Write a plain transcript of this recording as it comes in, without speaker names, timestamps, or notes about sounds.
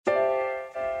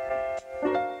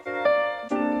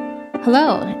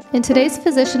Hello. In today's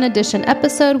Physician Edition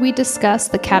episode, we discuss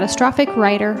the Catastrophic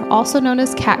Rider, also known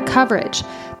as CAT coverage.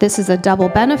 This is a double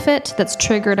benefit that's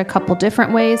triggered a couple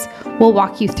different ways. We'll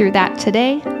walk you through that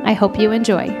today. I hope you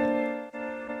enjoy.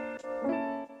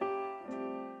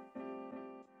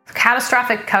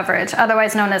 Catastrophic coverage,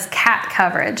 otherwise known as CAT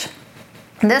coverage.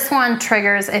 This one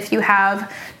triggers if you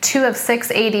have 2 of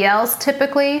 6 ADLs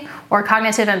typically, or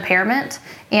cognitive impairment,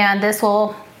 and this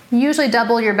will usually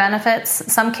double your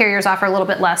benefits. Some carriers offer a little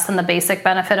bit less than the basic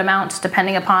benefit amount,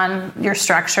 depending upon your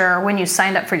structure, when you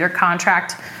signed up for your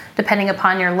contract, depending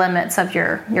upon your limits of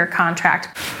your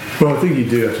contract. Well, I think you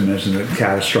do have to mention that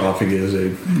catastrophic is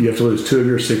you have to lose 2 of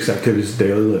your 6 activities of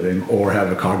daily living or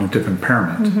have a cognitive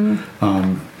impairment.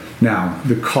 Now,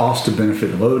 the cost to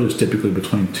benefit load is typically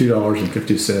between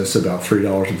 $2.50 to about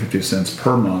 $3.50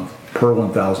 per month per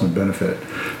 1,000 of benefit.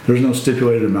 There's no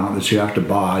stipulated amount that you have to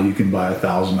buy. You can buy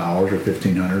 $1,000 or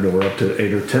 $1,500 or up to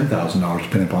 $8,000 or $10,000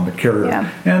 depending upon the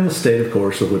carrier and the state, of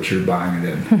course, of which you're buying it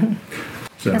in.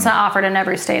 So, it's not offered in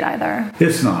every state either.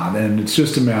 It's not, and it's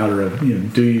just a matter of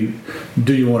do you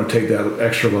want to take that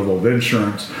extra level of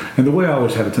insurance? And the way I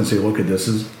always have a tendency to look at this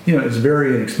is it's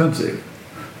very inexpensive.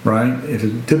 Right? If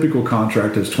a typical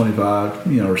contract is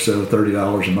 $25, or so,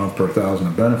 $30 a month per 1,000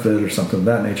 of benefit or something of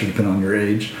that nature, depending on your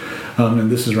age, and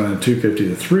this is running $2.50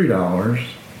 to $3,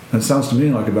 that sounds to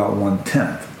me like about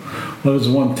 1/10. Well, it's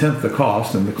 1/10 the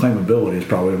cost, and the claimability is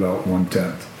probably about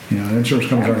 1/10. Insurance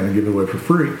companies aren't going to give it away for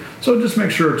free, so just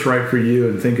make sure it's right for you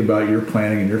and think about your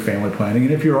planning and your family planning.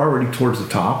 And if you're already towards the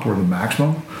top or the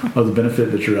maximum of the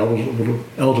benefit that you're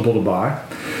eligible to buy,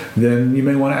 then you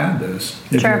may want to add those.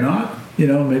 If you're not,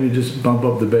 maybe just bump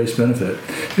up the base benefit.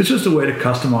 It's just a way to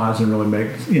customize and really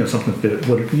make something fit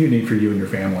what you need for you and your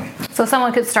family. So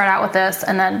someone could start out with this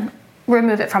and then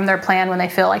remove it from their plan when they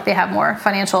feel like they have more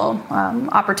financial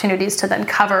opportunities to then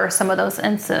cover some of those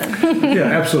incidents. Yeah,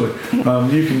 absolutely.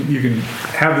 You can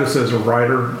have this as a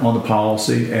rider on the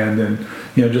policy, and then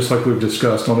just like we've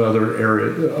discussed on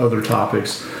other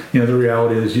topics, the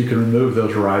reality is you can remove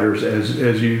those riders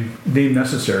as you deem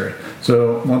necessary.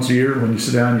 So once a year, when you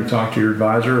sit down and you talk to your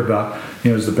advisor about,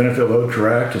 is the benefit load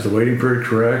correct? Is the waiting period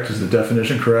correct? Is the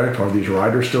definition correct? Are these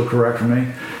riders still correct for me?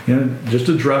 Just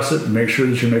address it and make sure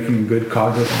that you're making a good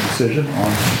cognitive decision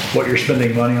on what you're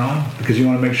spending money on, because you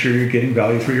want to make sure you're getting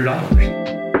value for your dollars.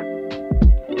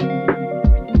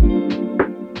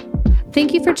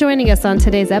 Thank you for joining us on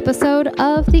today's episode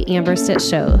of The Amber Stitt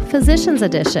Show, Physicians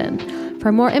Edition.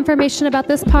 For more information about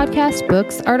this podcast,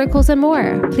 books, articles, and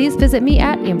more, please visit me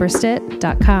at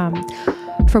amberstitt.com.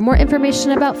 For more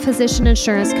information about physician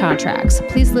insurance contracts,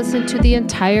 please listen to the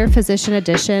entire Physician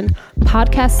Edition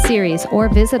podcast series or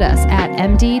visit us at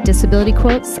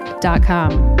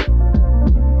mddisabilityquotes.com.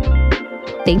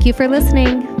 Thank you for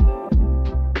listening.